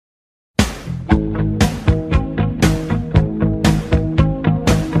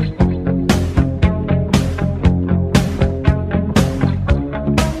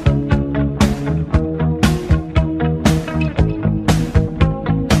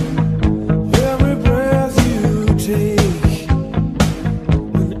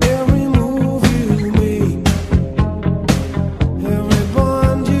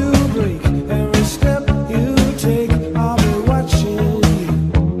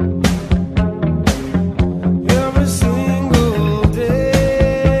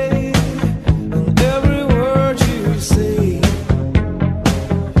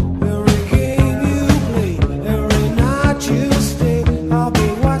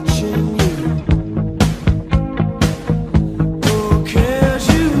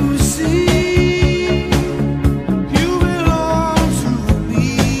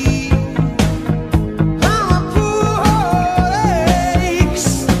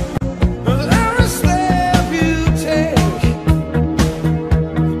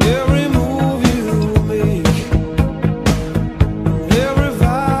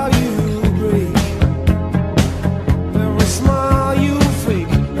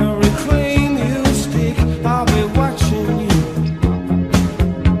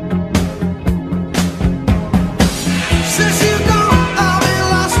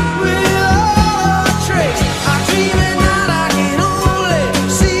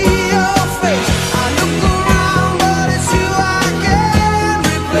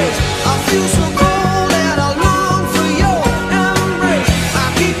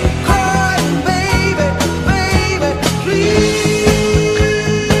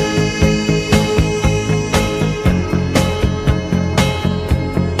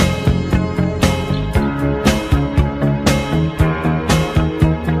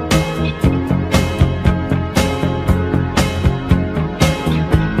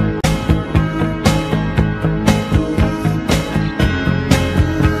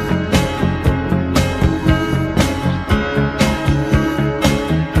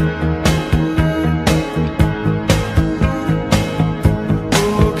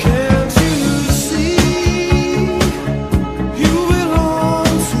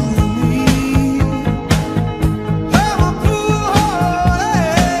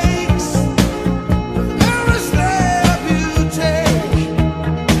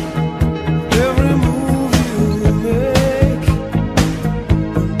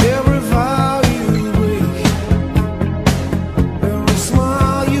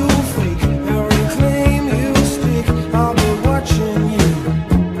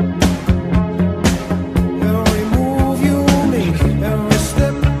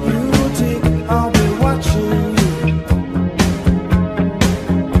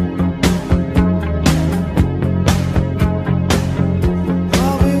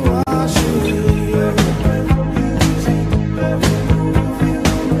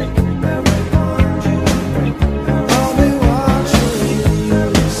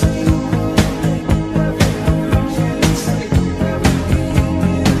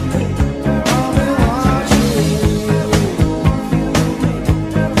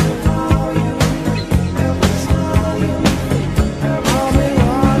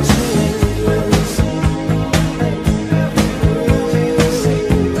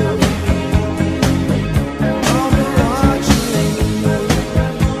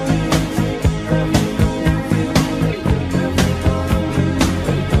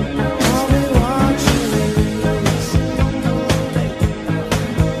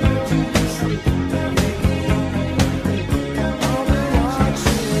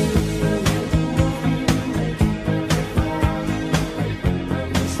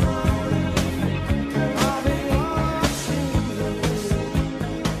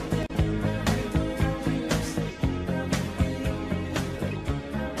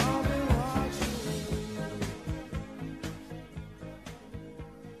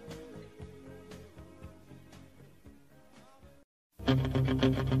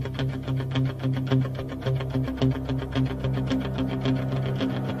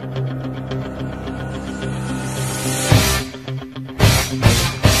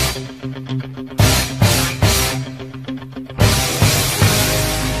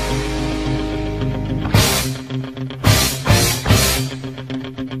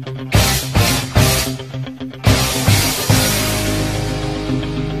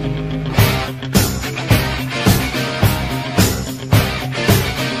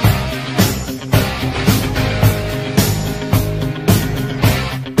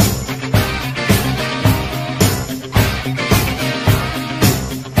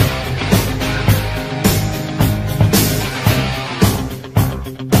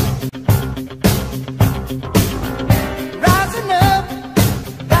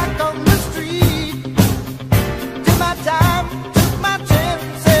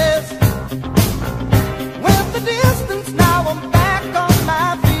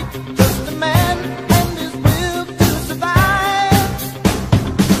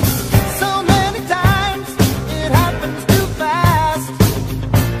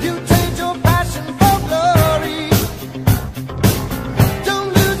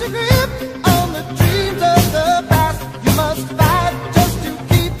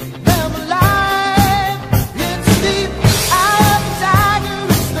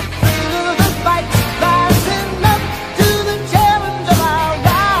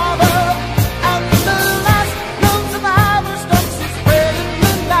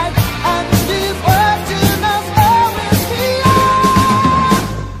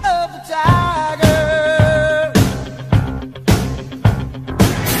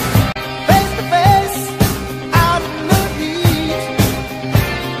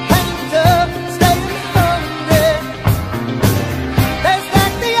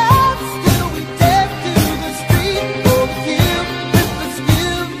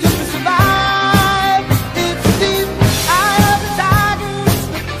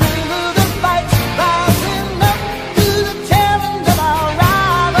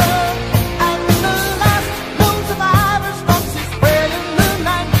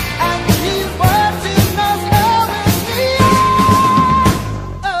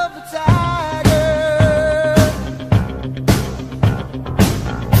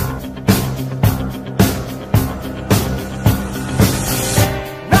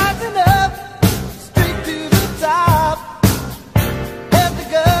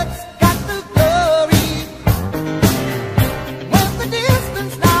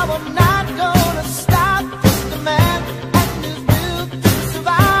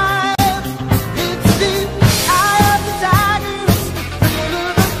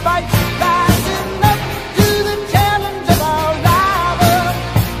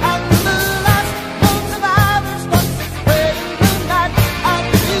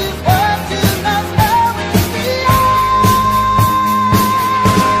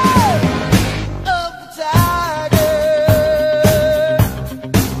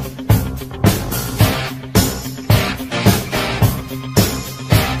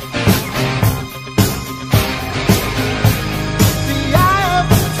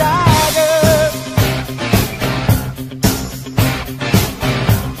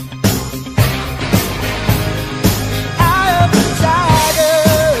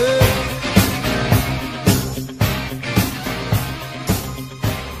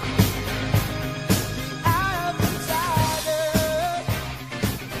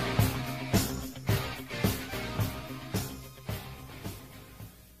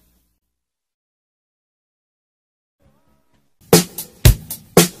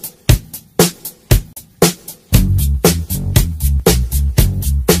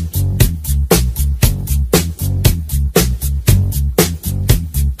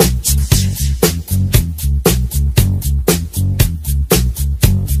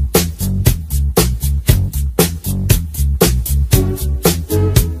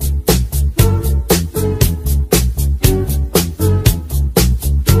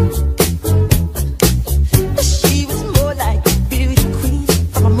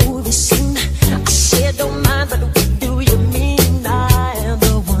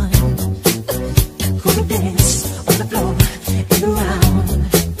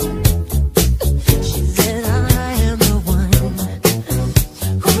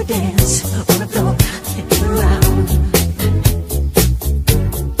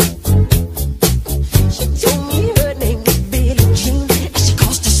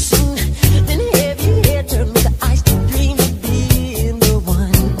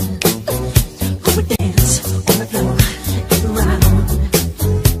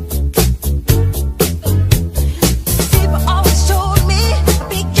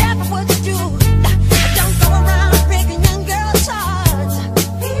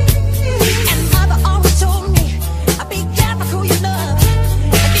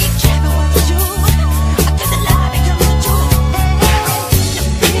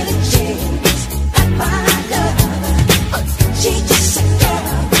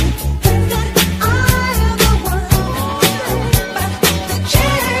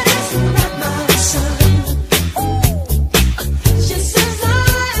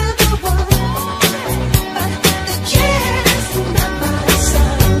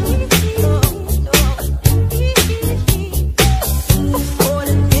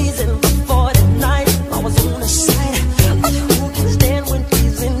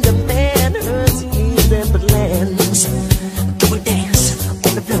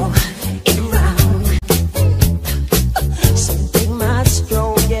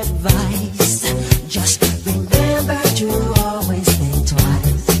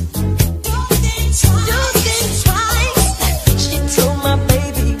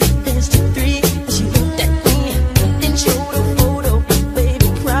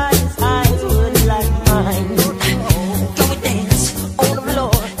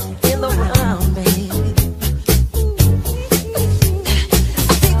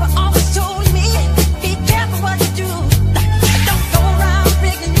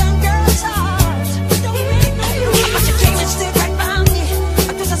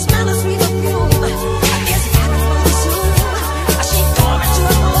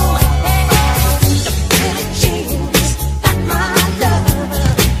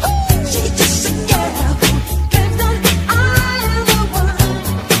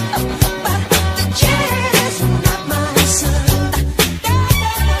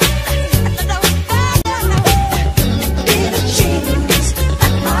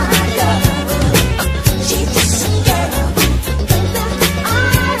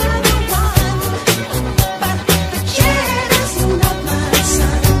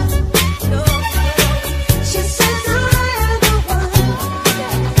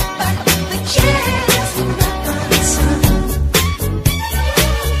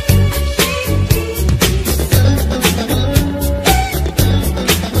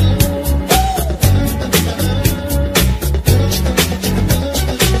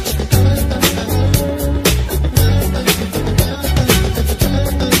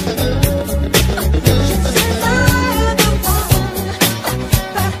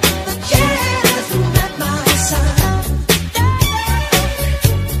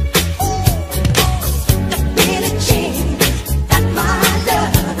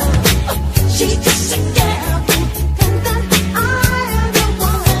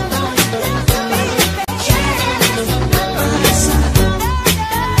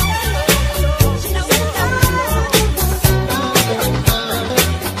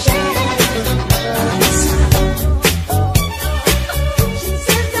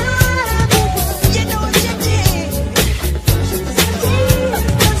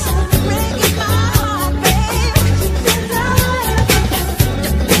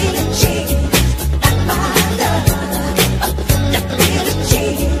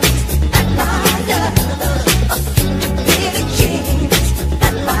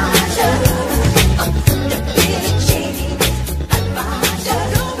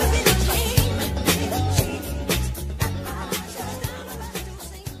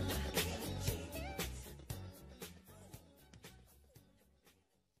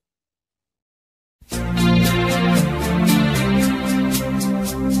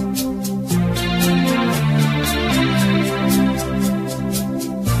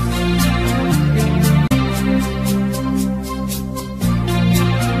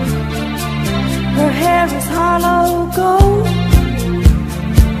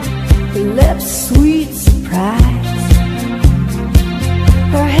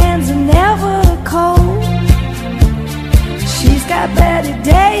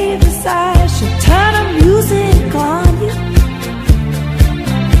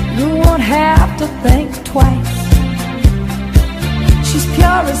have to think twice. She's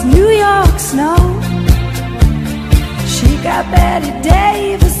pure as New York snow. She got Betty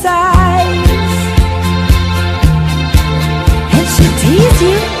Davis eyes. And she'll tease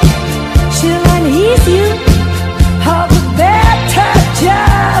you, she'll unease you, all the better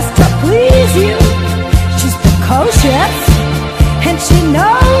just to please you. She's precocious, and she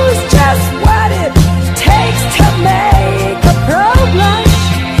knows just what it takes to make a pro blush.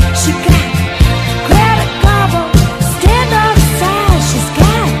 She got Greta Garbo, stand on the side. She's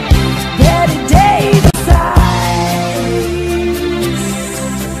got Betty Davis eyes.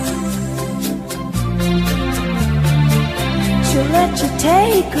 She'll let you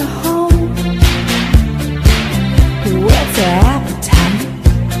take her home, what's her appetite?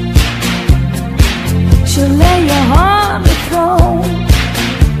 She'll lay you on the throne.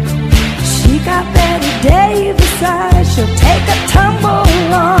 She got Betty Davis eyes. She'll take a tumble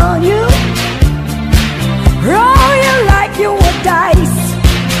on you, roll you like you were dice,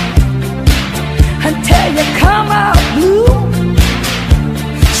 until you come out blue.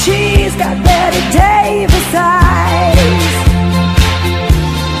 She's got Betty Davis eyes.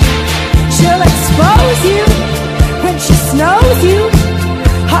 She'll expose you when she snows you,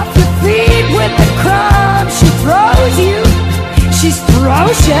 off your feet with the crumbs she throws you. She's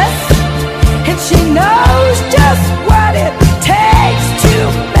ferocious, and she knows just what it takes to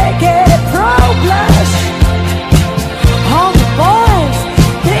make it pro blush. All the boys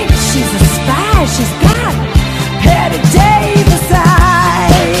think she's a spy. She's got Betty Davis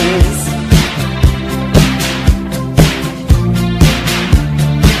eyes.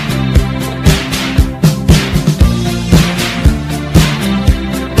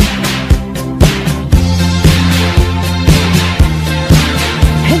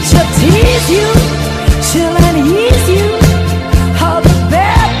 And she'll tease you, she'll unease you, all the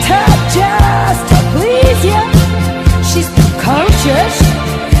better just to please you. She's precocious,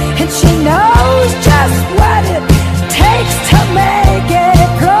 and she knows just what it takes to make it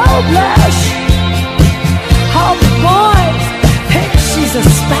pro blush. All the boys think she's a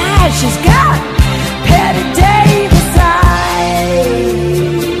spy. She's got Betty Davis eyes.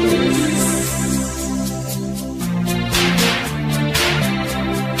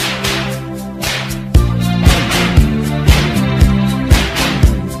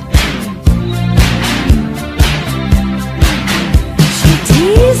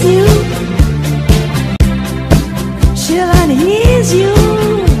 You, she'll unease you,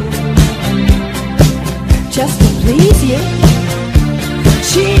 just to please you.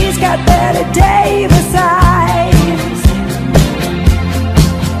 She's got Betty Davis eyes.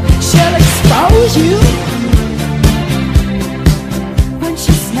 She'll expose you when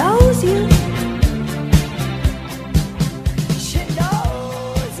she snows you. She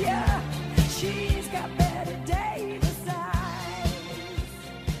knows ya. She's got Betty Davis eyes.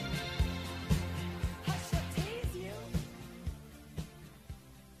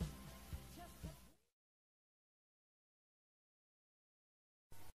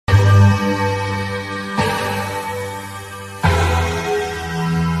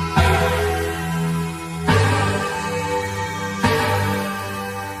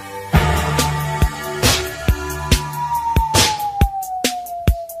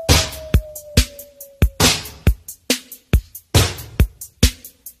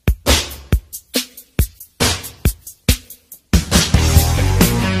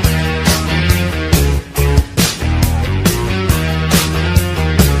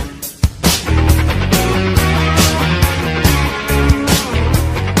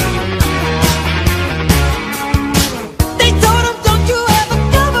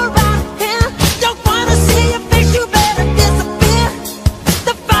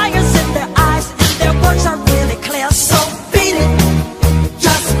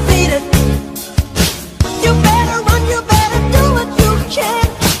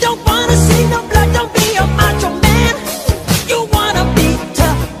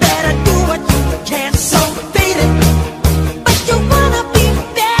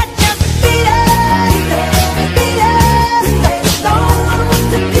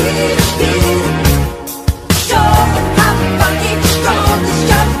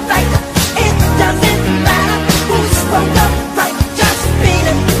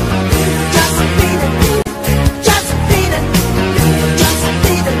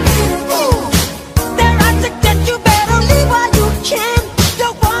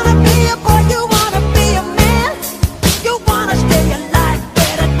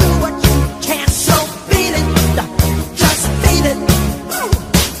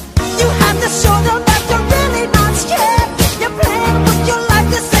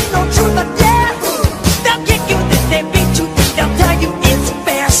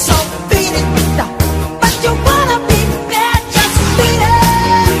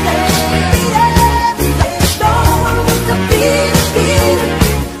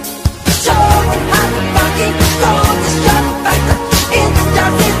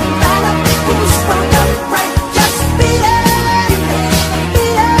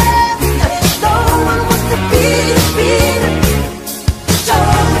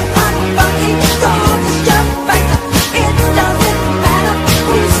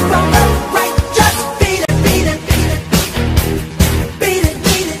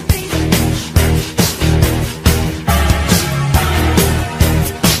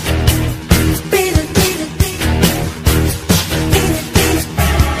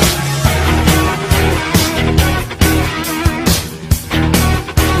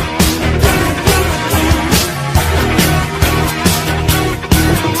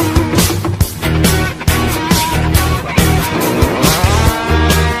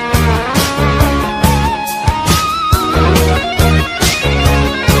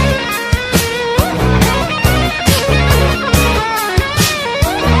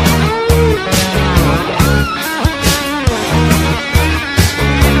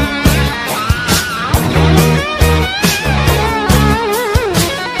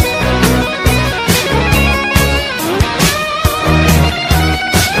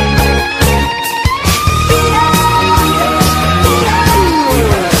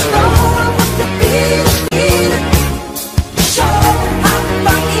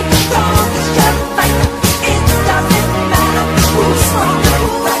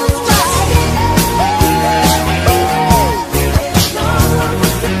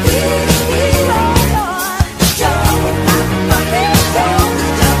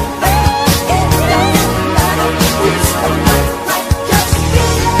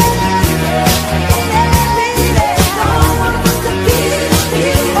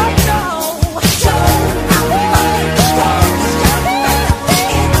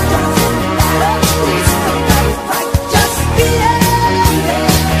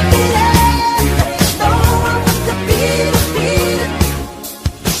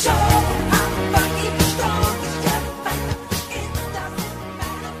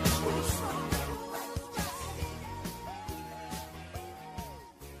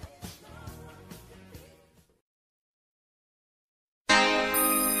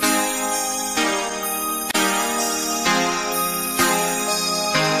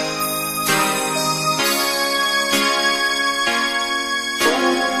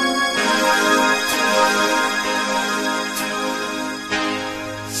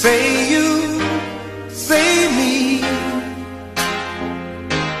 Say you, say me,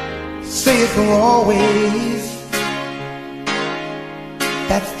 say it for always.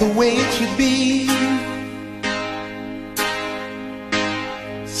 That's the way it should be.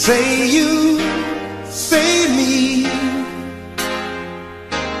 Say you, say me,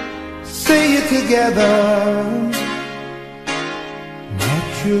 say it together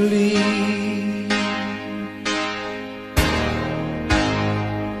naturally.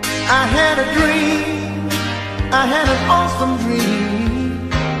 I had a dream, I had an awesome dream.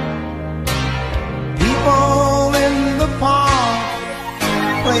 People in the park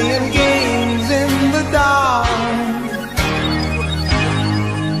playing games in the dark,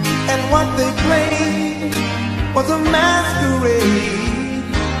 and what they played was a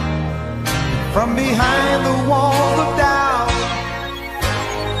masquerade. From behind the walls of doubt,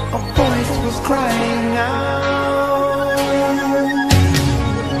 a voice was crying out.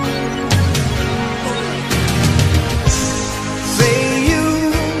 Say you,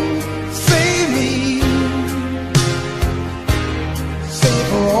 say me, say it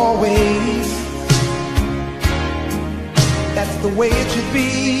for always. That's the way it should be.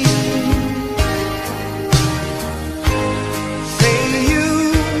 Say you,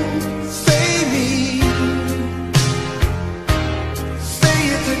 say me, say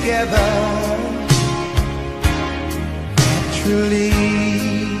it together naturally.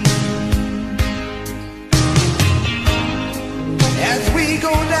 As we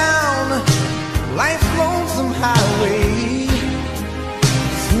go down life's lonesome highway,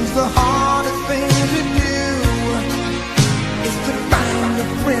 seems the hardest thing to do is to find a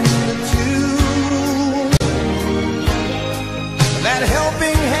friend or two. That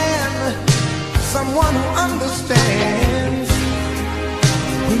helping hand, someone who understands.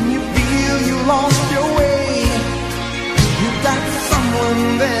 When you feel you lost your way, you've got someone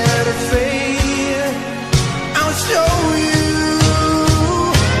there to say, I'll show you.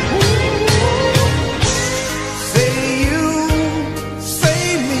 Say you, say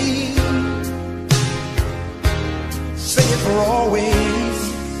me, say it for always.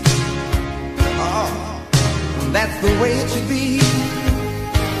 Oh, that's the way it should be.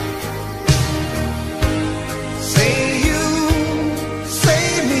 Say you, say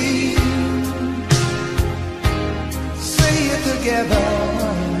me, say it together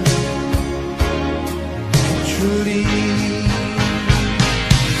naturally.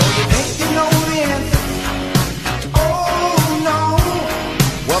 So you think you know the answer? Oh no.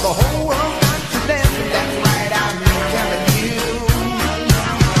 Well, the whole world got to dance, and that's right, I'm telling you.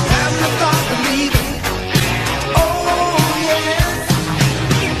 Have to start believing. Oh yes,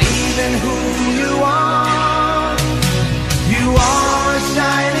 believe in who you are. You are a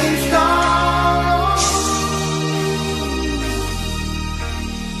shining star.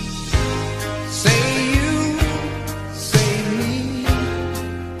 Say you, say me,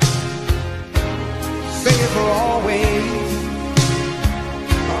 say it for always.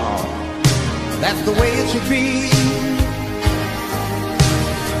 Oh, that's the way it should be.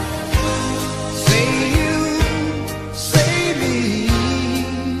 Say you, say me,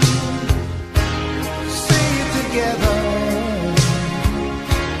 say it together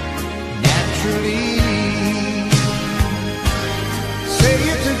naturally. Say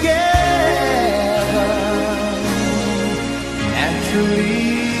it together naturally.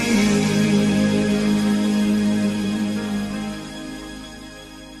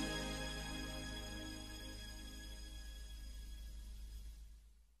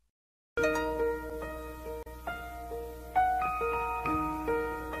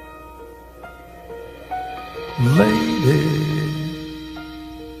 Lady,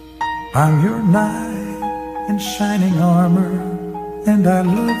 I'm your knight in shining armor, and I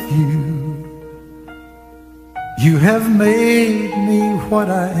love you. You have made me what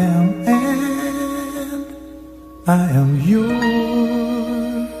I am, and I am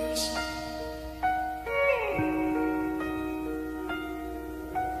yours.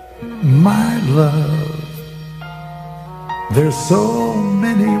 My love, there's so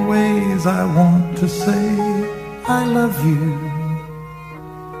many ways I want to say I love you.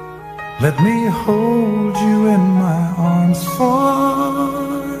 Let me hold you in my arms forevermore.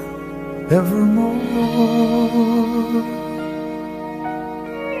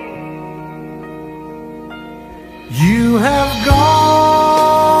 You have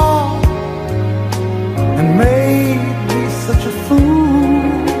gone and made me such a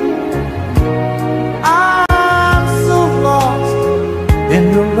fool. I'm so lost in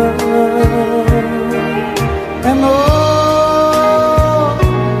your love. And oh,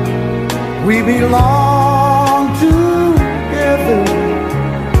 we belong together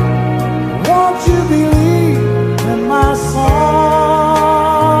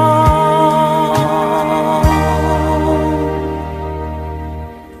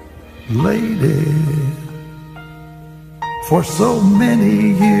lady. For so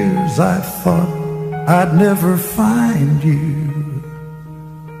many years I thought I'd never find you.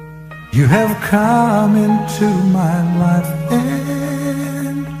 You have come into my life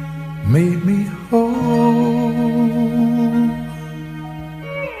and made me whole.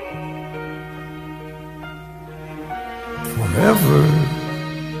 Forever,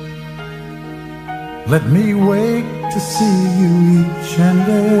 let me wake to see you each and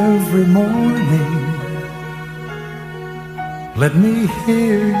every morning. Let me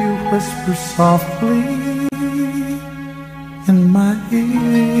hear you whisper softly in my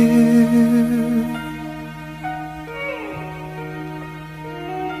ear.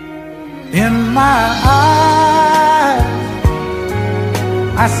 In my eyes,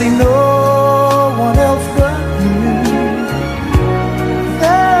 I see no one else but you.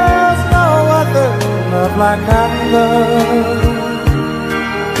 There's no other love like I love.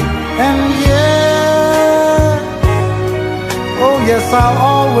 And yes, oh yes, I'll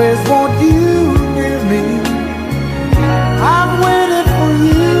always want you near me. I've waited for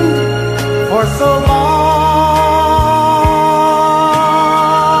you for so long.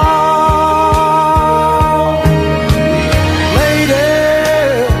 Lady,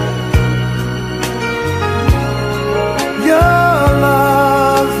 your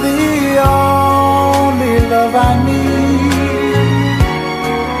love's the only love I need.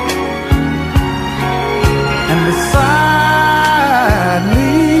 And beside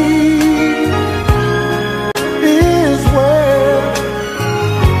me is where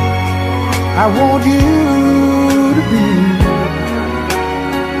I want you to be.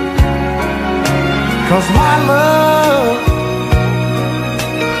 'Cause my love,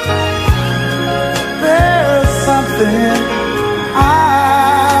 there's something I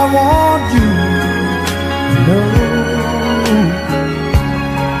want you to know.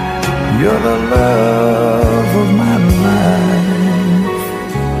 You're the love of my life.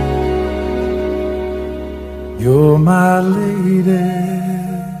 You're my lady.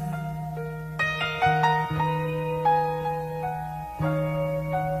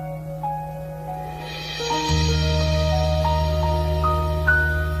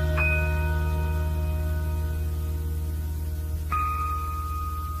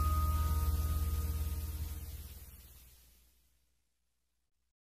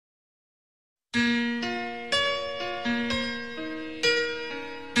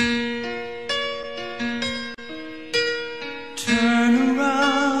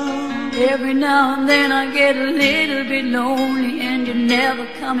 Every now and then I get a little bit lonely and you're never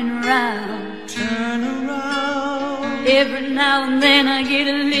coming around. Turn around. Every now and then I get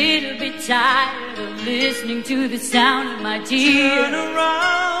a little bit tired of listening to the sound of my tears. Turn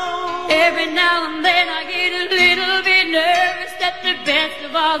around. Every now and then I get a little bit nervous that the best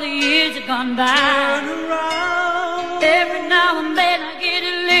of all the years have gone by. Turn around. Every now and then I get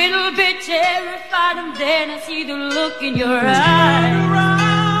a little bit terrified and then I see the look in your eyes. Turn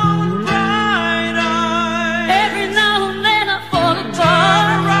around, bright eyes. Every now and then I fall Turn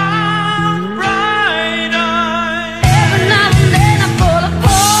apart. around, bright eyes. Every now and then I fall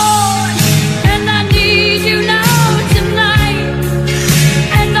apart. And I need you now tonight.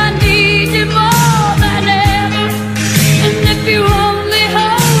 And I need you more than ever. And if you only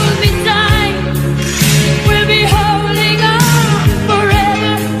hold me tight, we'll be holding on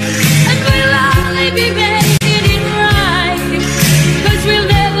forever. And we'll only be making it right. 'Cause we'll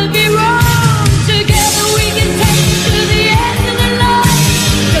never be wrong. Together we can take it to the end of the line.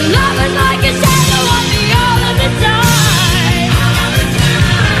 The love is like a shadow on me all of the time.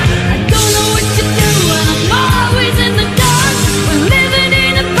 I don't know what to do and I'm always in the dark. We're living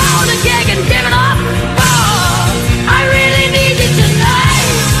in a powder keg and giving off balls. I really need you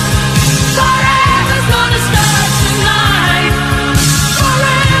tonight. Forever's gonna start tonight.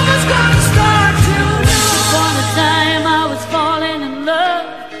 Forever's gonna start tonight. Upon a time I was falling in love,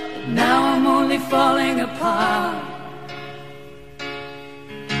 but now I'm only falling apart.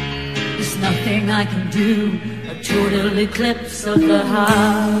 There's nothing I can do, a total eclipse of the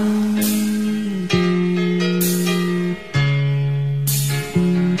heart.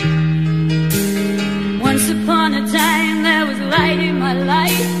 Once upon a time there was light in my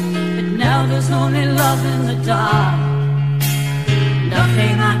life, but now there's only love in the dark.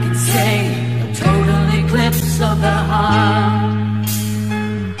 Nothing I can say, a total eclipse of the heart.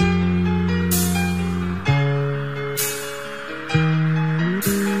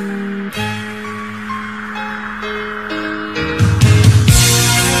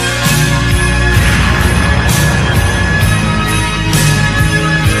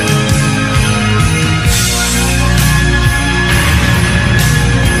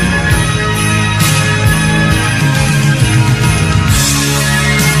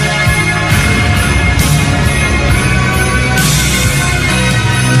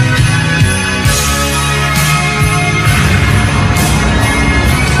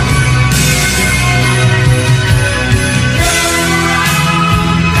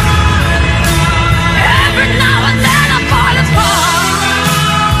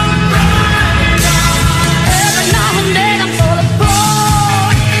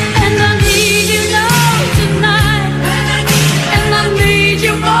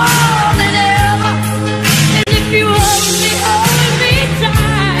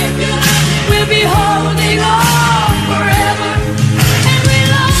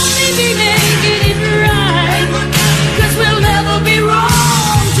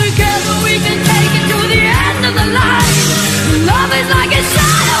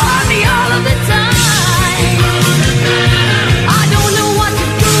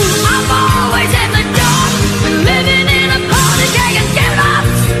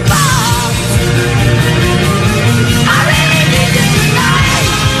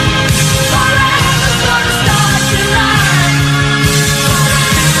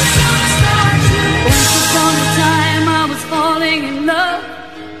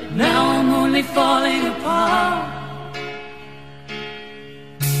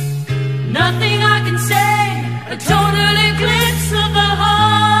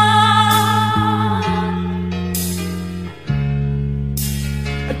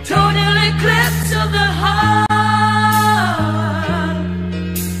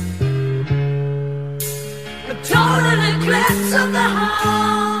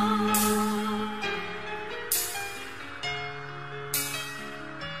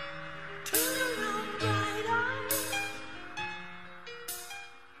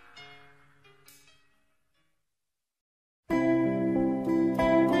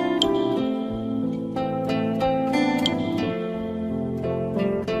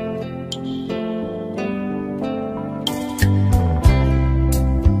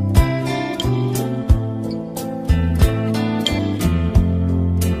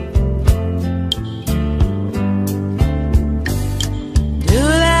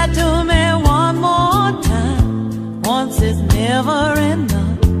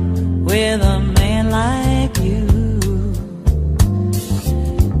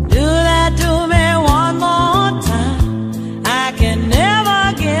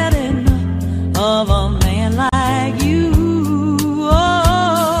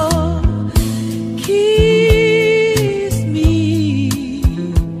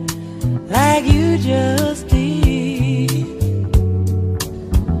 just did.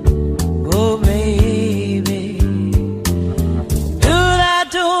 Oh baby, do that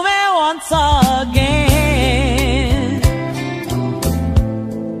to me once again.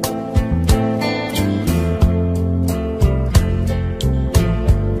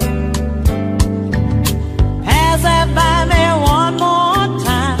 Pass that by me one more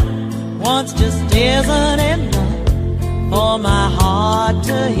time. Once just isn't enough for my heart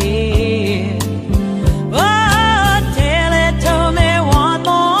to hear. Oh, tell it to me one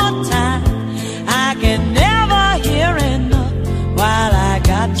more time. I can never hear enough while I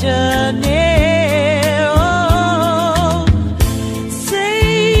got you near. Oh,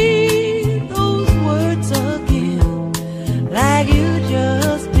 say those words again like you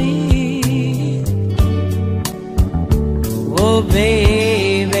just did. Oh,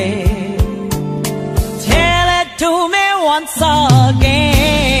 baby, tell it to me once again.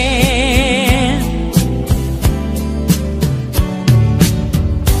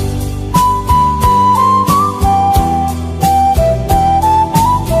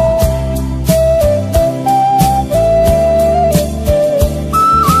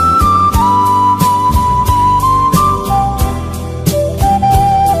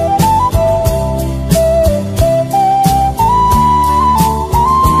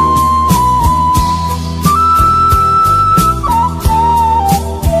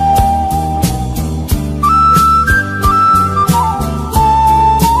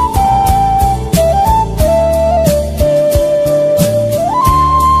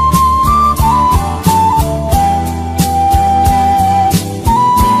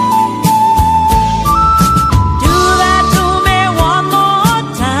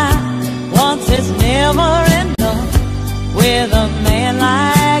 With a man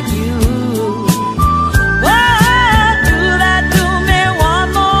like you. Oh, do that to me one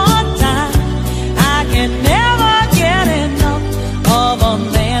more time. I can never get enough of a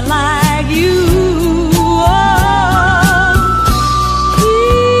man like you. Oh,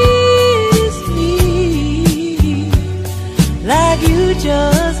 please me like you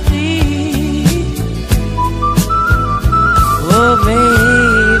just did. Oh,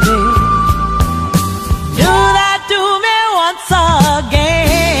 baby, do that to me once again.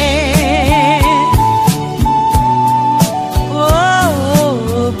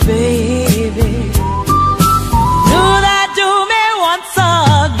 Oh, baby, do that to me once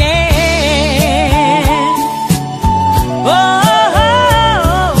again. Oh,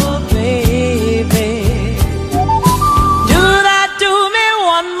 baby, do that to me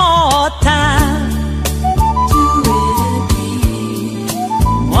one more time. Do it again.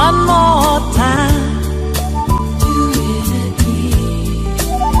 One more time. One more time. Do it again.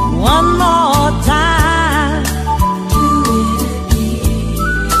 One more time. Do it again.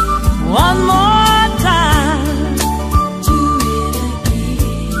 One more time. Do it again.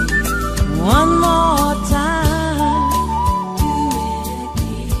 One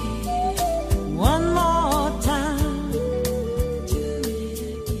more time. Do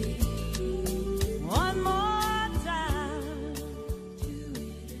it again. One more time. Do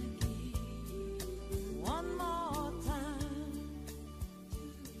it again. One more time.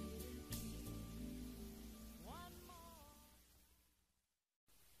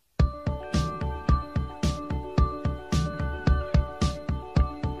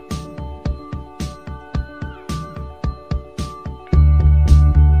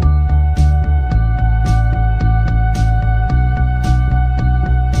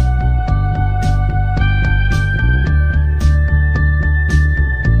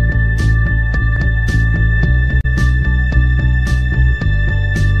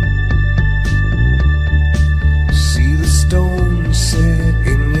 See the stone set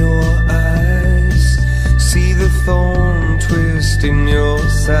in your eyes. See the thorn twist in your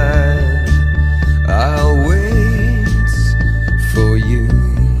side. I'll wait for you.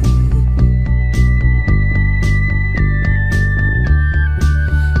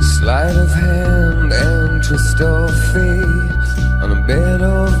 Sleight of hand and twist of fate. On a bed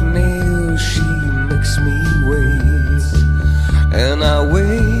of nails she makes me wait. And I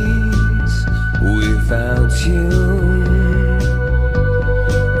wait without you.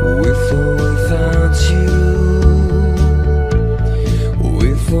 With or without you.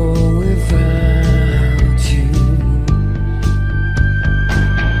 With or without you.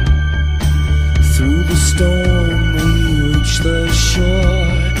 Through the storm we reach the shore.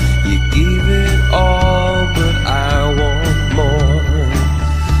 You give it all, but I want more.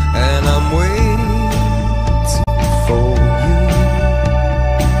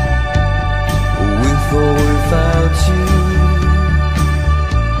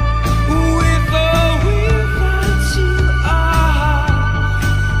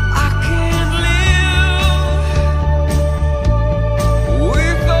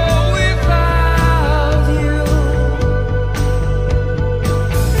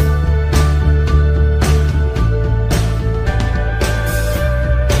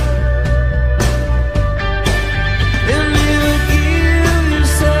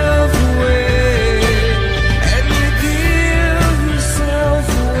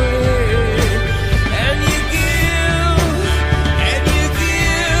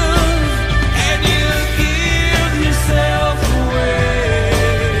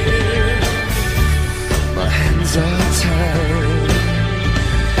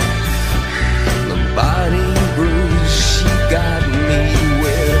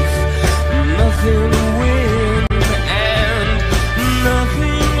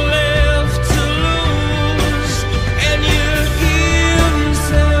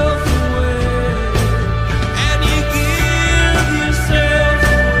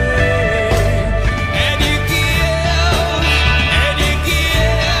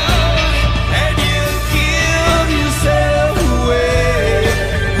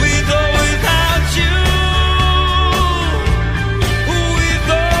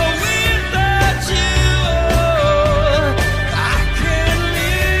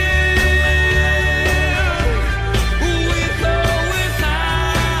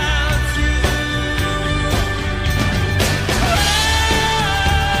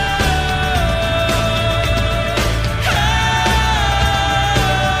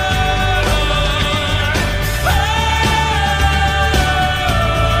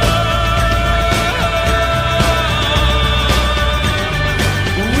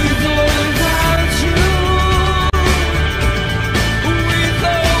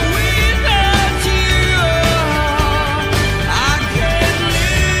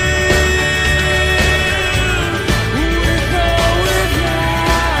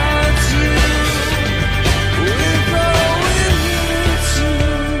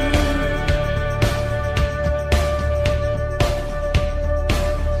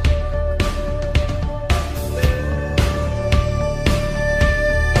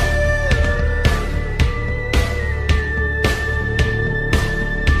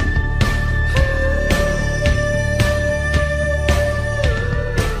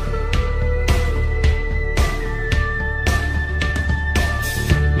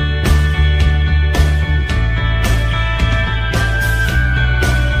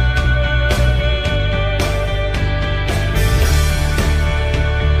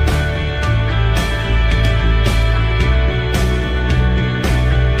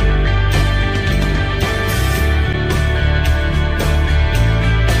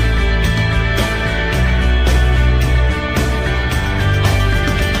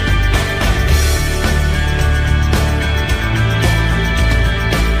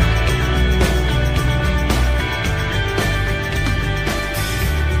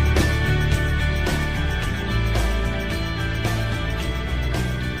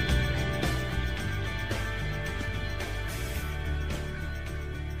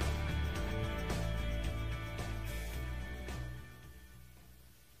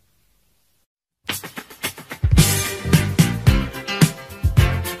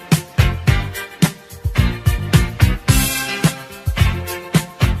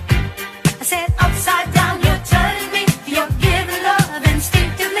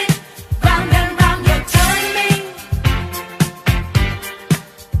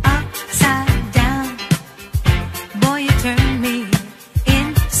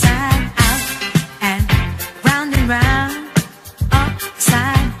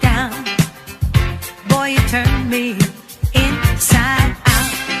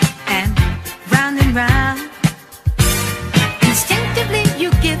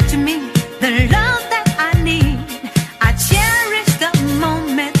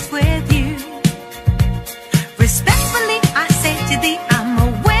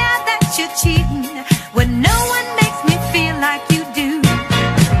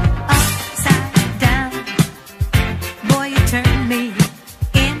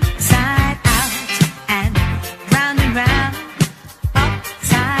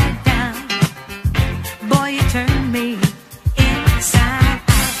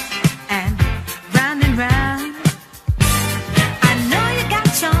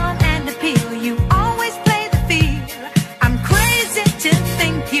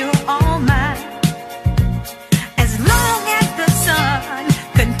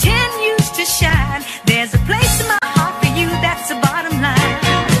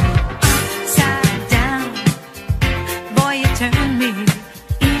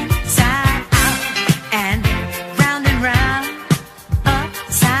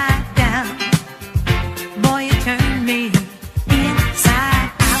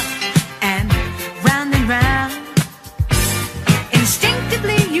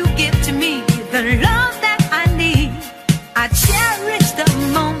 the love that I need. I cherish the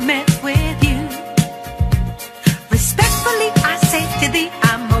moment with you. Respectfully, I say to thee,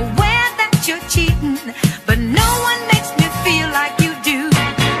 I'm aware that you're cheating, but no one makes me feel like you do.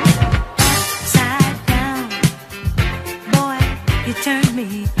 Upside down, boy, you turn me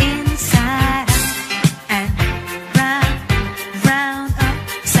inside out and round, round,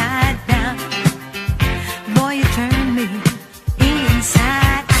 upside down. Boy, you turn me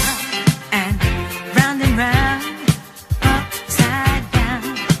inside out and round, upside down.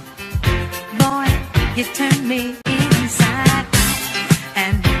 Boy, you turn me inside out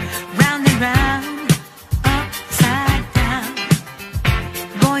and round, upside down.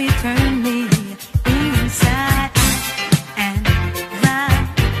 Boy, you turn me inside out and round,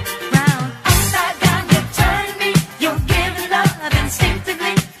 upside down. You turn me, you're giving love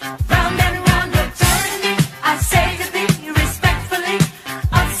instinctively. Round and round, you're turning me. I say to thee respectfully,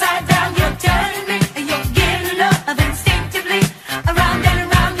 upside down, you're turning me. You're giving love instinctively. Around and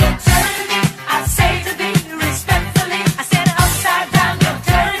around, you're turning me. I say to thee respectfully, I said upside down, you're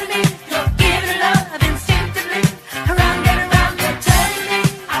turning me. You're giving love instinctively. Around and around, you're turning me.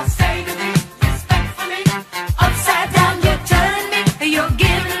 I say to thee respectfully, upside down, you're turning me. You're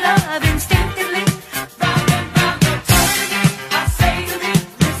giving love instinctively. Round and round, you're turning me. I say to thee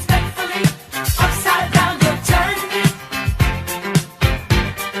respectfully, upside down, you're turning me.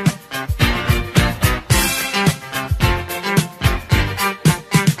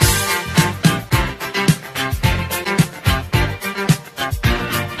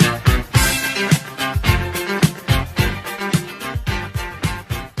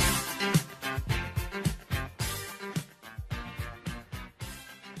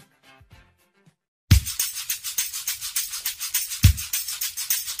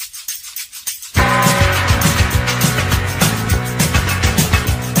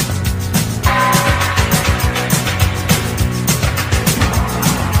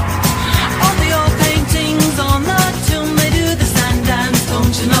 All the old paintings on the tomb, they do the sign dance,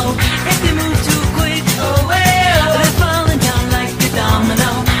 don't you know? If you move too quick, they're falling down like a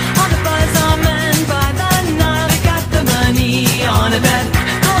domino. All the boys are men by the Nile, they got the money on a bet.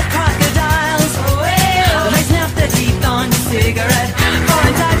 Gold crocodiles, they snap their teeth on your cigarette.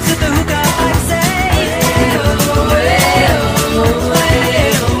 Foreign types at the hookah, I say.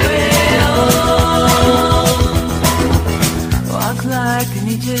 Walk like an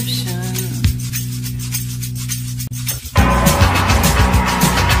Egyptian.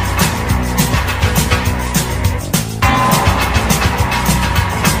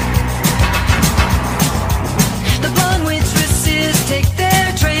 The blonde waitresses take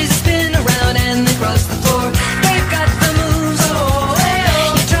their trays, spin around and they cross the floor. They've got the moves.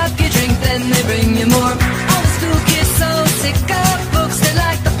 You drop your drink, then they bring you more. All the school kids so sick of books, they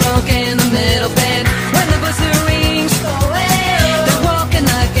like the funk in the middle band. When the buzzer rings, they're walking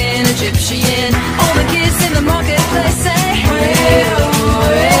like an Egyptian. All the kids in the marketplace say,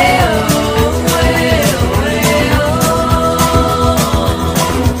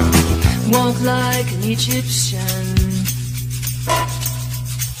 walk like an Egyptian.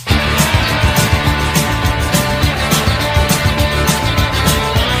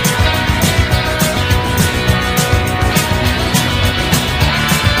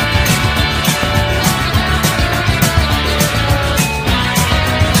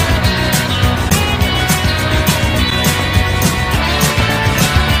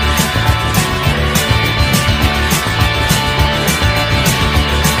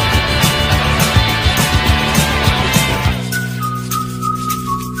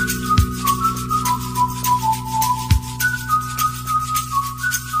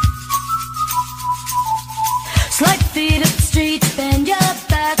 Slide feet up the street, bend your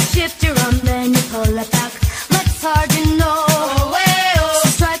back, shift your arm, then you pull it back. Let's hard, you know. So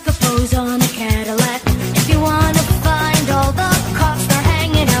strike a pose on a Cadillac. If you wanna find all the cops, they're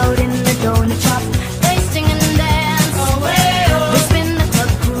hanging out in the donut shop. They sing and dance. They spin the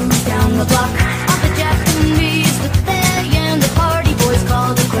club, cruise down the block. All the Japanese with their yen, the party boys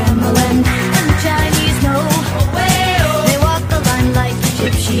call the Kremlin. And the Chinese know. They walk the line like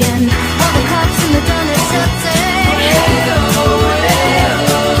Egyptian. All the cops in the donut shop say,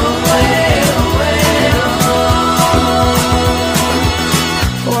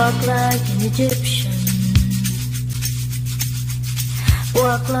 walk like an Egyptian.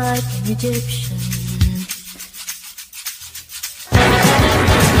 Walk like an Egyptian.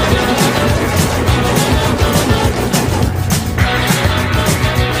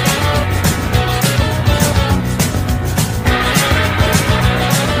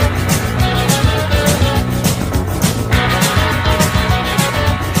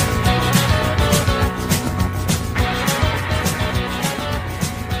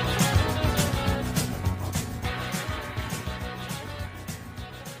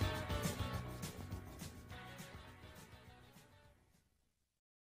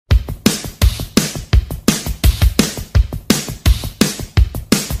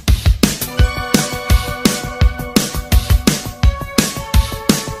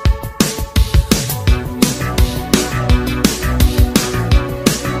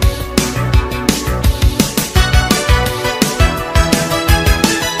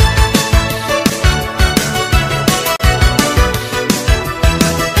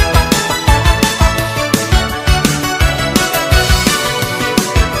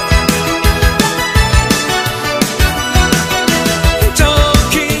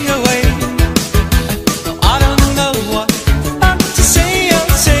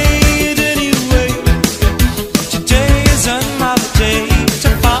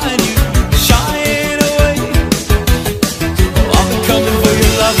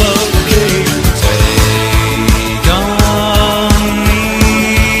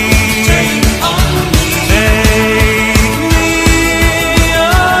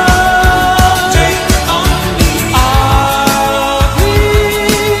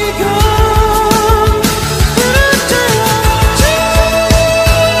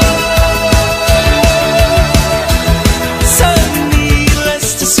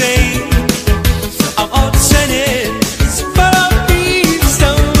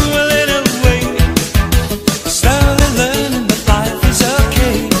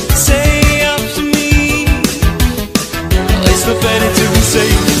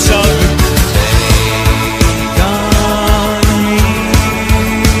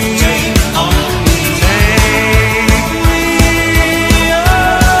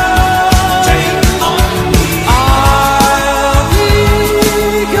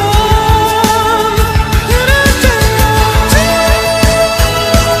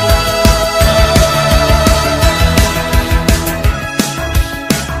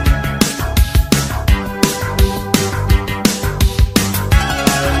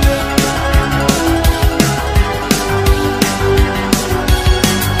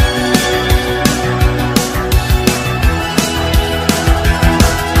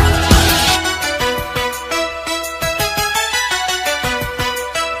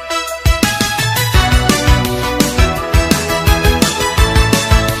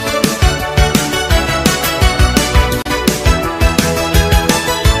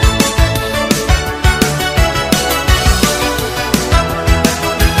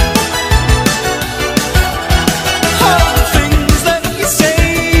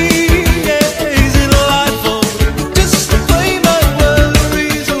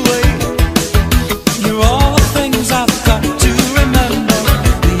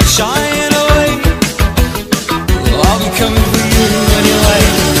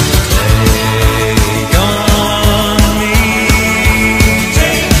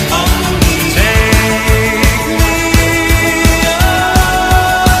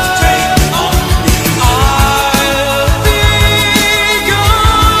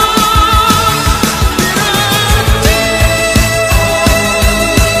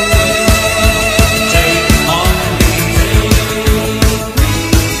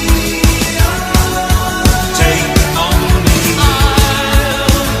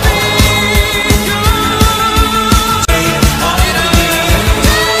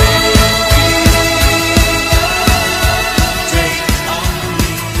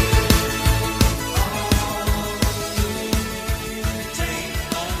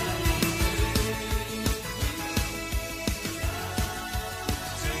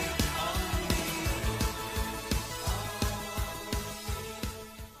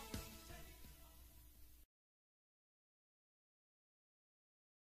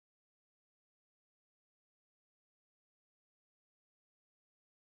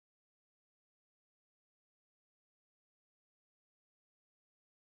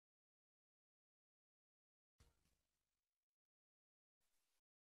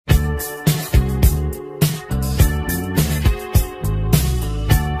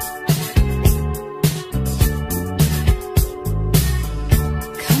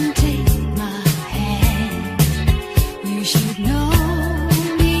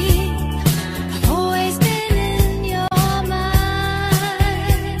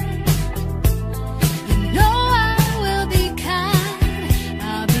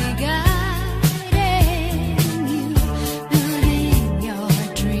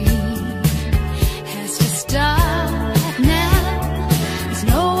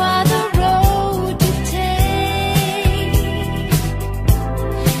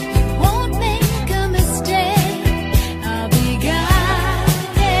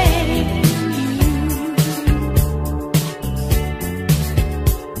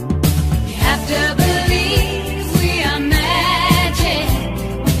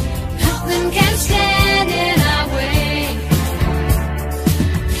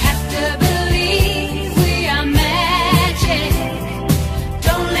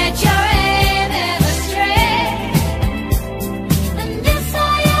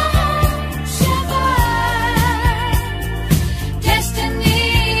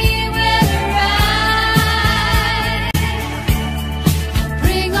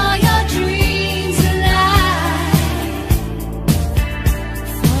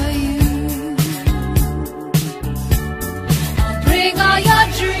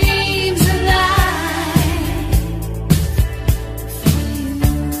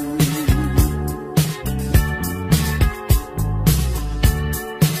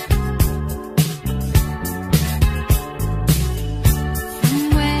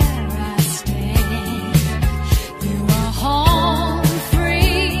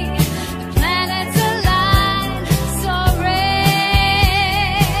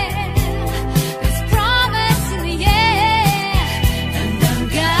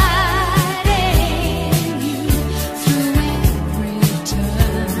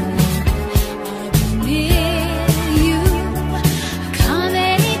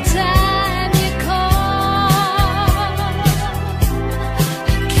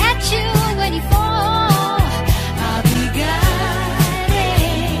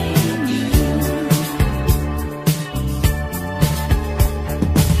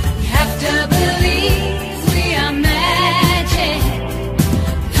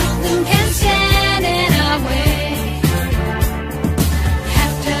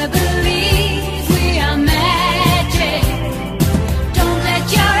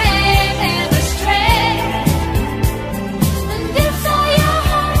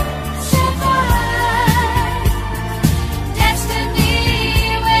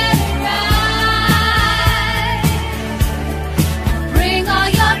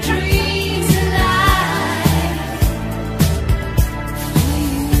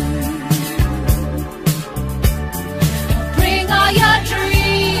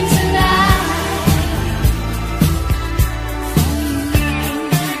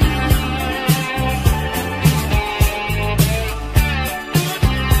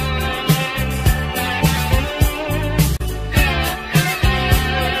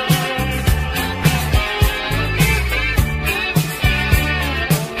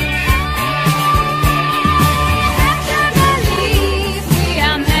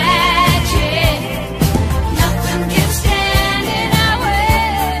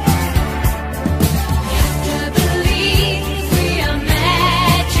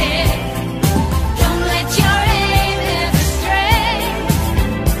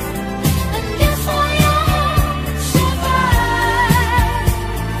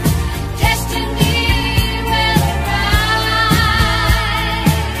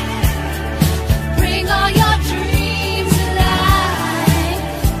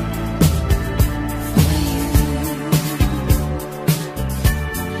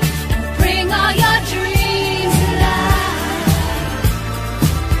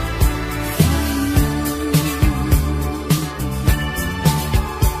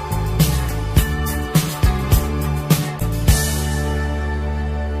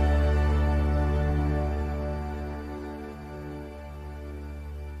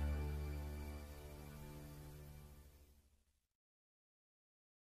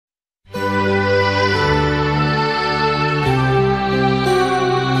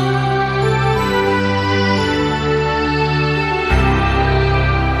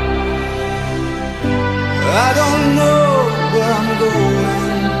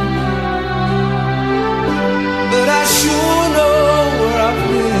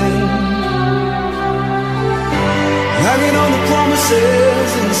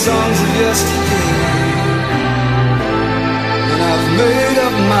 songs of yesterday, and I've made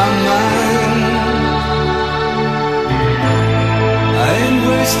up my mind. I ain't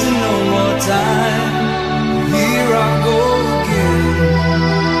wasting no more time. Here I go again.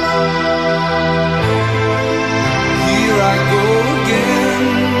 Here I go again.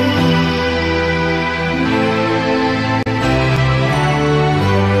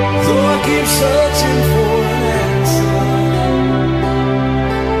 Though I keep searching for an answer,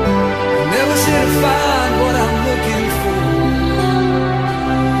 I never seem to find what I'm looking for.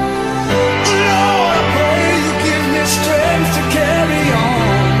 Lord, I pray you give me strength to carry on.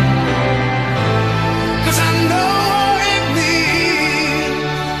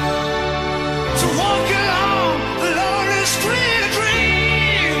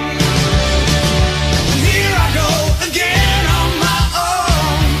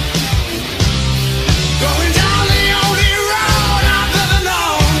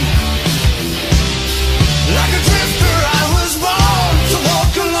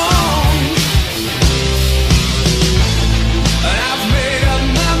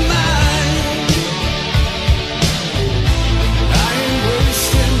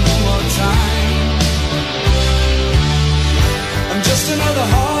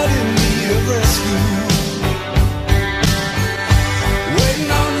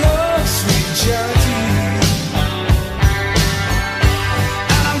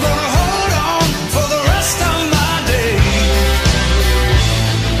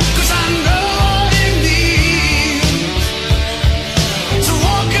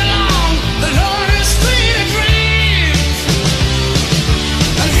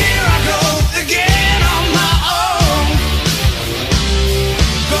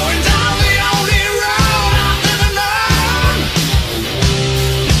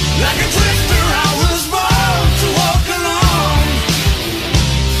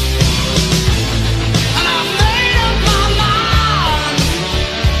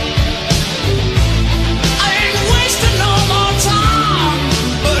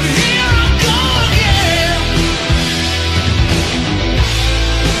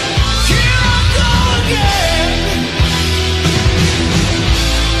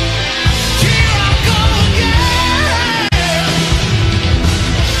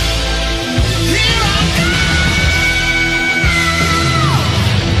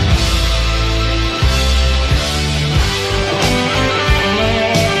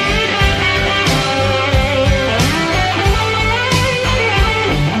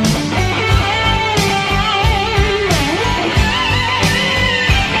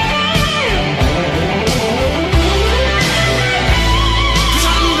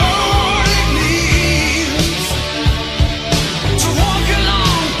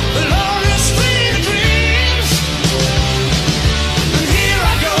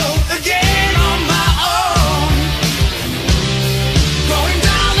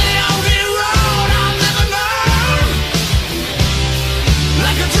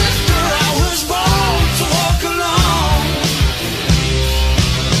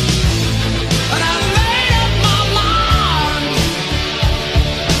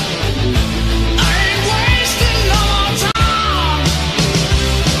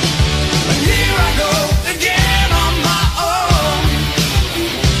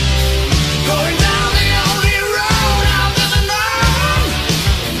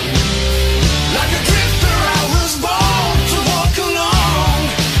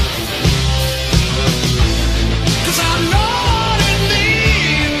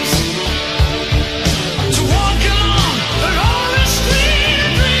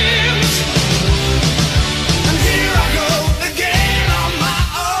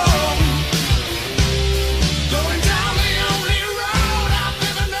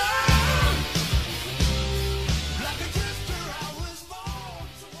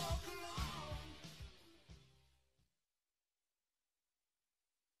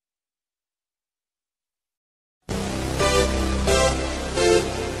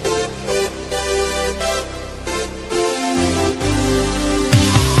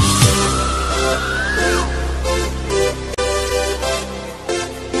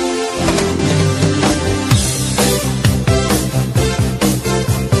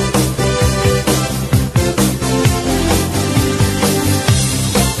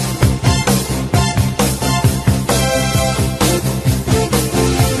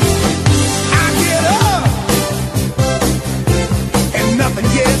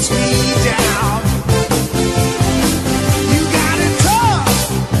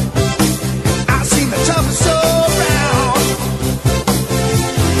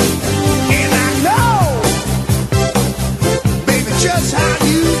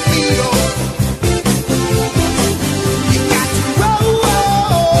 you feel. You got to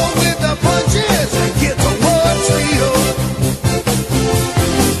roll with the punches and get to what's real.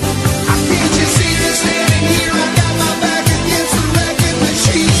 Can't you see me standing here? I got my back against the wrecking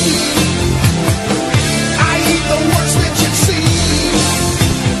machine. I ain't the worst that you've seen.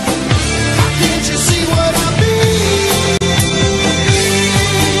 Can't you see what I mean?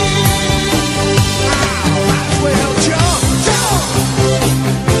 Might as well jump, jump.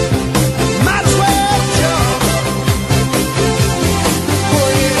 Might as well jump. Go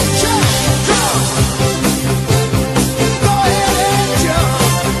ahead, jump, jump. Go ahead and jump.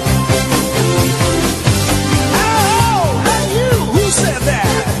 Oh, hey you, who said that?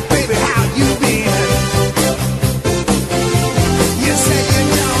 Baby, how you been? You say you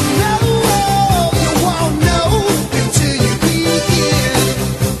don't know, you won't know until you begin.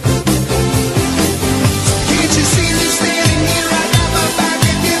 Can't you see me standing here? I got my back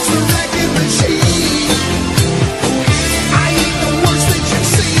against the wrecking machine. I ain't the worst that you've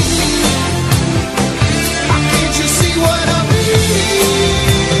seen. Can't you see what I mean?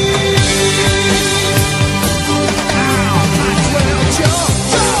 Might as well jump,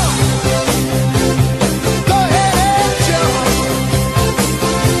 jump. Go ahead and jump.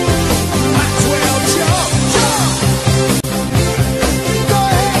 Might as well jump, jump. Go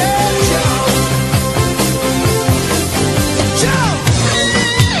ahead and jump. Jump.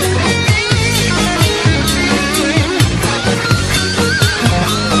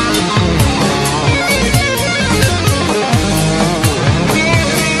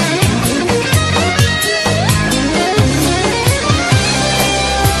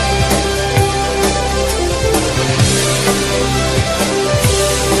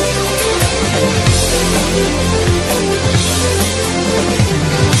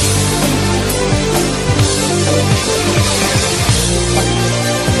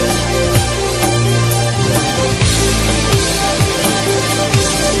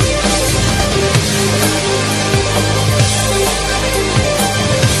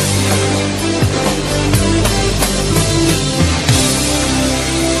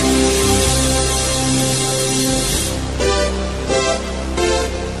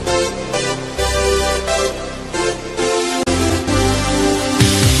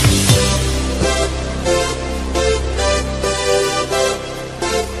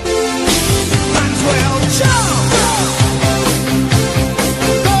 Might as well jump.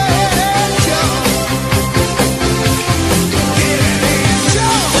 Go ahead and jump. Get in and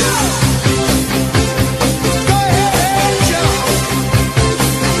jump. Go ahead and jump.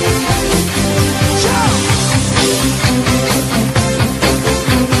 Jump.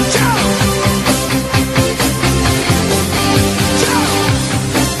 Jump. Jump.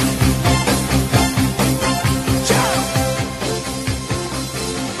 Jump.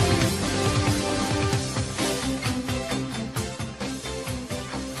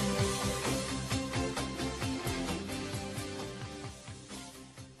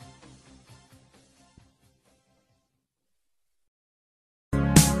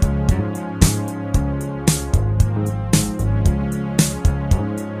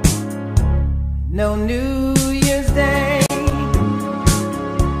 No New Year's Day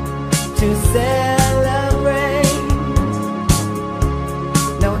to celebrate.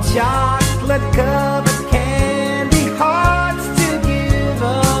 No chocolate covered candy hearts to give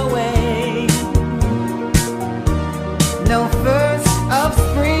away. No first of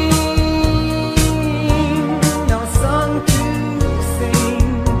spring, no song to sing.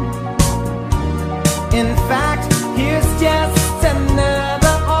 In fact, here's just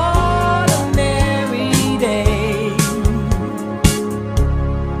another ordinary day.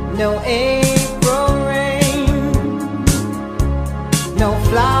 No April rain, no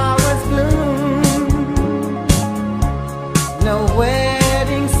flowers bloom, no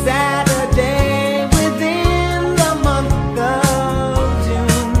wedding Saturday within the month of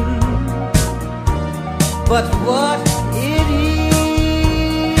June. But what it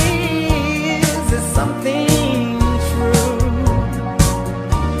is something true,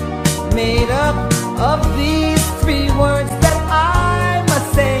 made up of these three words that I must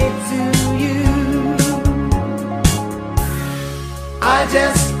say to you. I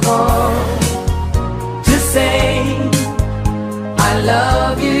just called to say I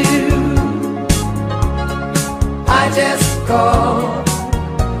love you. I just called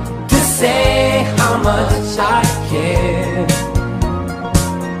to say how much I care.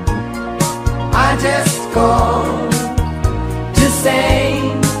 I just called to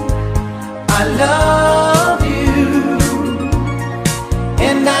say I love you,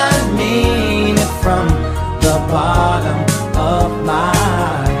 and I mean it from the bottom of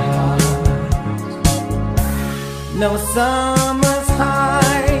my no summer's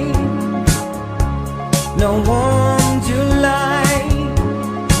high, no warm July,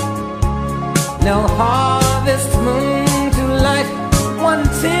 no harvest moon to light one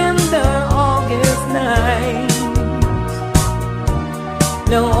tender August night,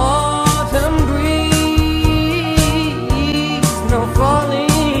 no autumn breeze, no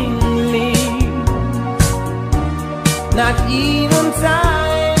falling leaves, not even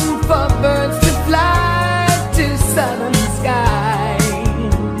time for birds to fly to southern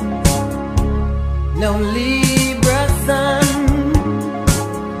skies, no Libra sun,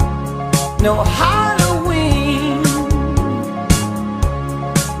 no Halloween,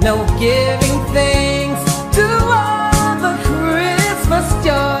 no giving thanks to all the Christmas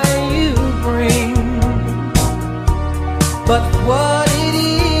joy you bring. But what it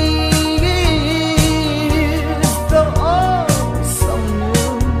is, so oh so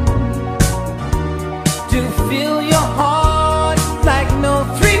new, to fill your heart like no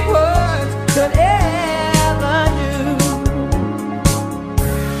three words could ever do.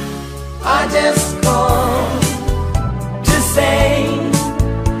 I just called to say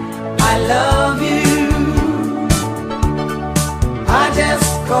I love you. I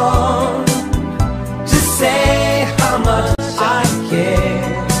just called to say how much I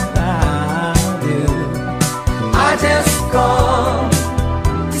care about you. I just called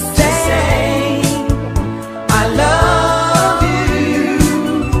to say I love you,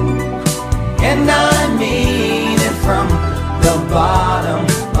 and I mean it from the bottom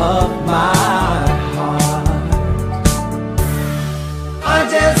of my heart. I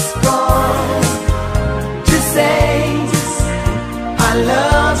just called to say I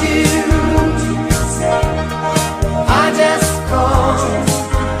love you. I just called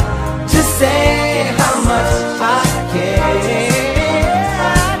to say how much I care.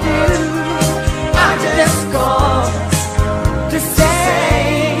 I do. I just called to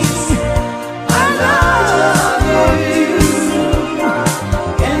say I love you,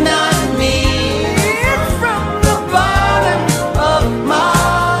 and I mean it from the bottom of my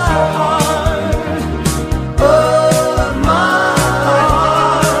heart. Of my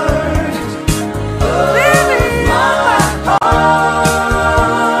heart. Of my heart.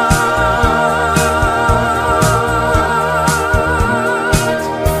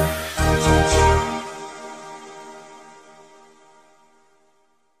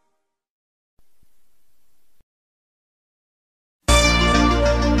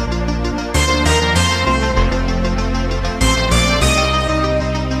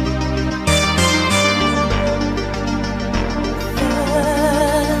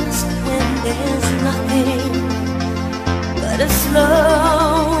 First, when there's nothing but a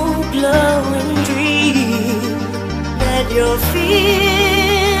slow glowing dream that your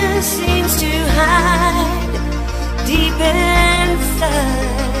fear seems to hide deep inside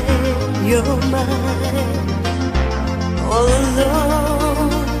your mind. All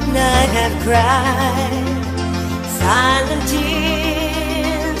alone I have cried silent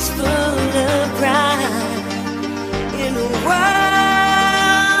tears full of pride in a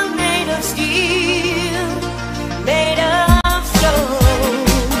world made of steel, made of stone,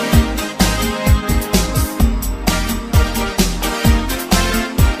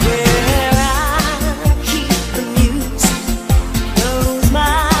 where I keep the music, close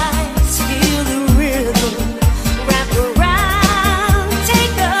my eyes, feel the rhythm, wrap around,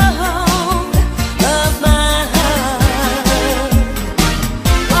 take a hold of my heart.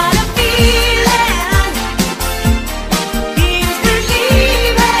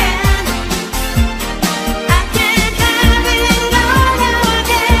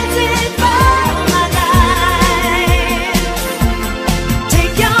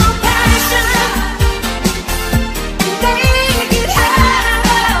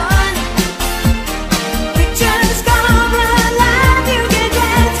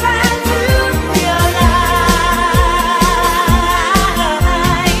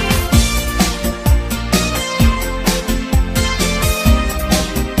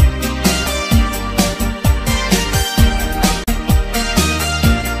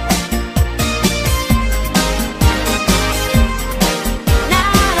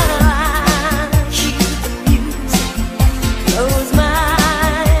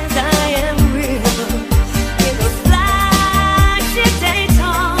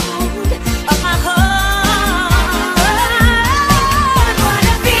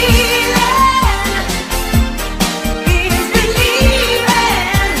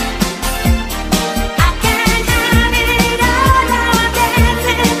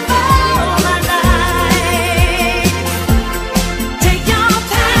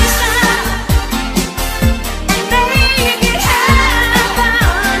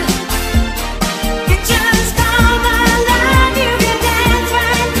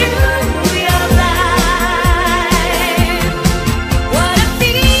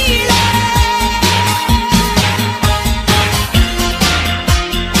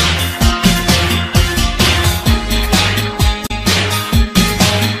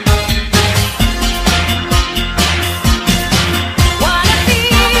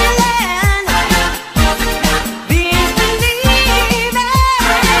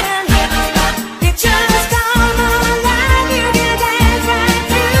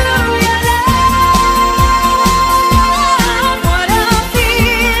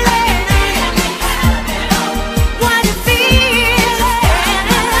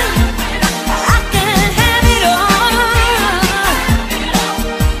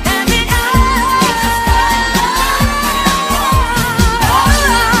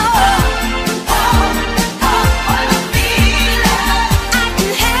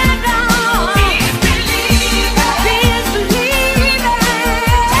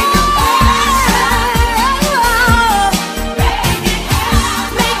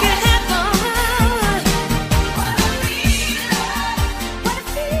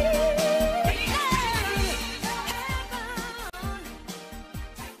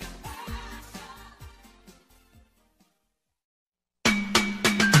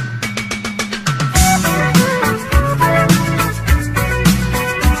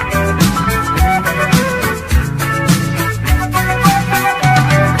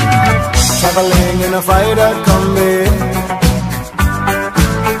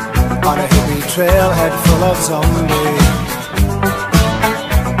 trailhead full of zombies.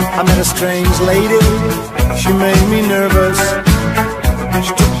 I met a strange lady, she made me nervous.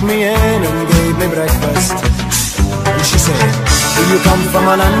 She took me in and gave me breakfast. And she said, do you come from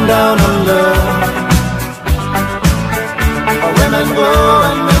a land down under, where women go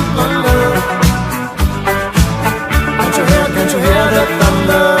and men wonder? Can't you hear the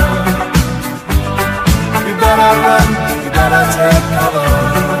thunder? You better run, you better take cover.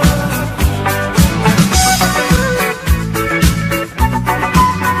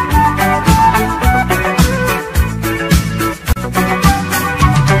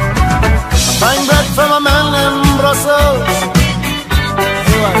 Buying bread from a man in Brussels.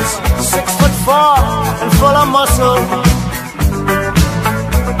 He was 6'4" and full of muscle.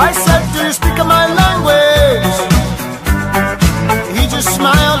 I said, do you speak my language? He just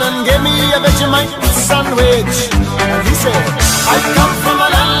smiled and gave me a Vegemite sandwich. And he said, I come from a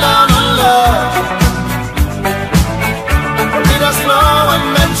land down under, where leaders flow and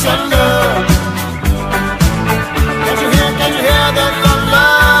men thunder. Can't you hear the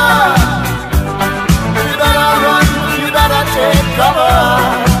thunder? You better run, you better take cover.